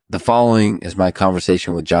The following is my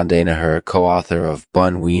conversation with John Danaher, co-author of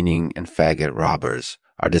Bun Weaning and Fagot Robbers.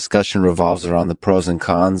 Our discussion revolves around the pros and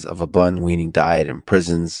cons of a bun weaning diet in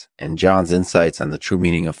prisons and John's insights on the true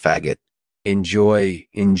meaning of faggot. Enjoy.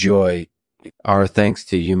 Our thanks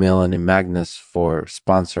to Humilin and Magnus for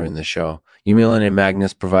sponsoring the show. Humilin and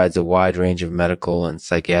Magnus provides a wide range of medical and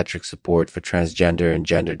psychiatric support for transgender and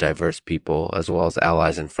gender diverse people, as well as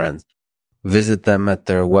allies and friends. Visit them at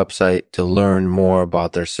their website to learn more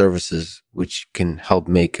about their services, which can help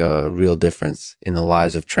make a real difference in the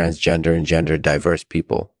lives of transgender and gender diverse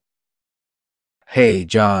people. Hey,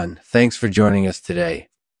 John, thanks for joining us today.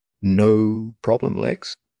 No problem,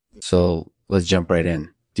 Lex. So let's jump right in.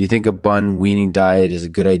 Do you think a bun weaning diet is a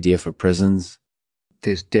good idea for prisons?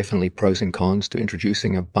 There's definitely pros and cons to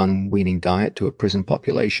introducing a bun weaning diet to a prison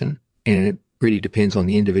population, and it really depends on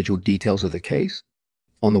the individual details of the case.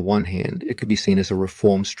 On the one hand, it could be seen as a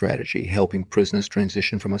reform strategy, helping prisoners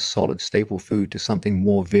transition from a solid staple food to something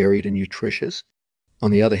more varied and nutritious.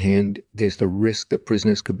 On the other hand, there's the risk that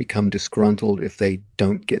prisoners could become disgruntled if they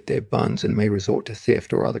don't get their buns and may resort to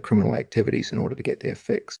theft or other criminal activities in order to get their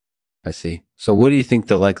fix. I see. So what do you think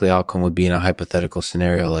the likely outcome would be in a hypothetical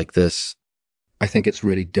scenario like this? I think it's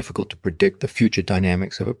really difficult to predict the future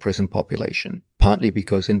dynamics of a prison population, partly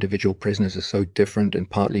because individual prisoners are so different and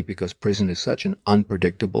partly because prison is such an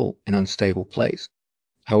unpredictable and unstable place.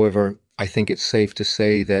 However, I think it's safe to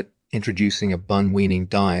say that introducing a bun-weaning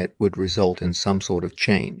diet would result in some sort of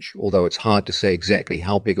change, although it's hard to say exactly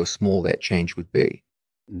how big or small that change would be.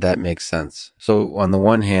 That makes sense. So on the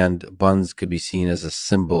one hand, buns could be seen as a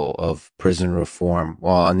symbol of prison reform,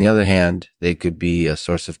 while on the other hand, they could be a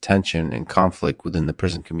source of tension and conflict within the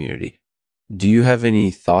prison community. Do you have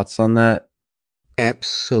any thoughts on that?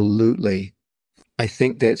 Absolutely. I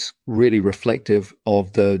think that's really reflective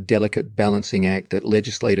of the delicate balancing act that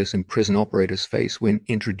legislators and prison operators face when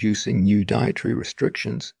introducing new dietary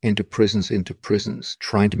restrictions into prisons,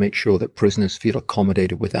 trying to make sure that prisoners feel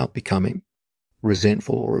accommodated without becoming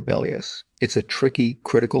resentful or rebellious. It's a tricky,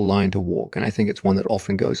 critical line to walk, and I think it's one that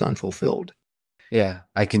often goes unfulfilled. Yeah,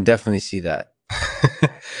 I can definitely see that.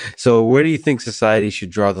 So where do you think society should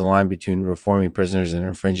draw the line between reforming prisoners and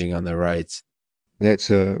infringing on their rights? That's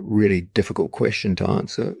a really difficult question to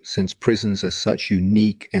answer, since prisons are such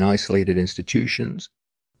unique and isolated institutions.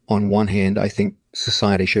 On one hand, I think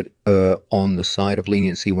society should err on the side of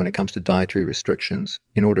leniency when it comes to dietary restrictions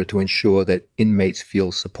in order to ensure that inmates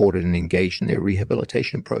feel supported and engaged in their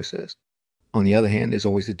rehabilitation process. On the other hand, there's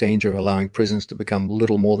always the danger of allowing prisons to become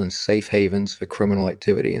little more than safe havens for criminal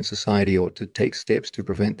activity, and society ought to take steps to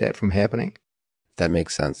prevent that from happening. That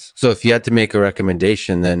makes sense. So if you had to make a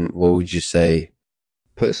recommendation, then what would you say?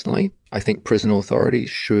 Personally, I think prison authorities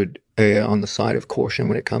should err on the side of caution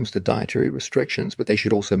when it comes to dietary restrictions, but they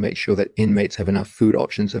should also make sure that inmates have enough food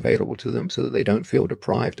options available to them so that they don't feel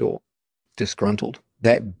deprived or disgruntled.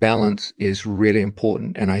 That balance is really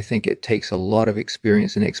important, and I think it takes a lot of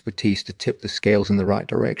experience and expertise to tip the scales in the right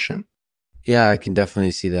direction. Yeah, I can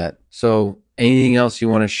definitely see that. So anything else you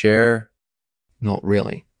want to share? Not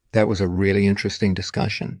really. That was a really interesting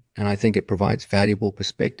discussion, and I think it provides valuable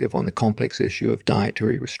perspective on the complex issue of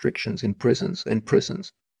dietary restrictions in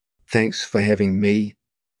prisons. Thanks for having me.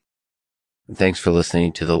 Thanks for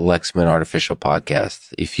listening to the Lexman Artificial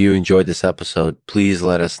Podcast. If you enjoyed this episode, please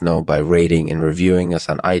let us know by rating and reviewing us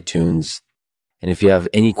on iTunes. And if you have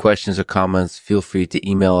any questions or comments, feel free to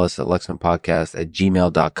email us at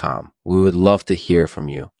lexmanpodcast@gmail.com. We would love to hear from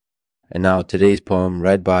you. And now today's poem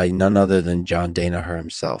read by none other than John Danaher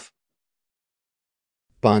himself.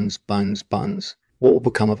 Buns, buns, buns. What will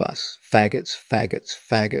become of us? Faggots, faggots,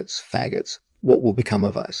 faggots, faggots. What will become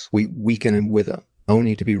of us? We weaken and wither,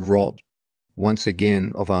 only to be robbed once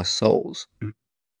again of our souls.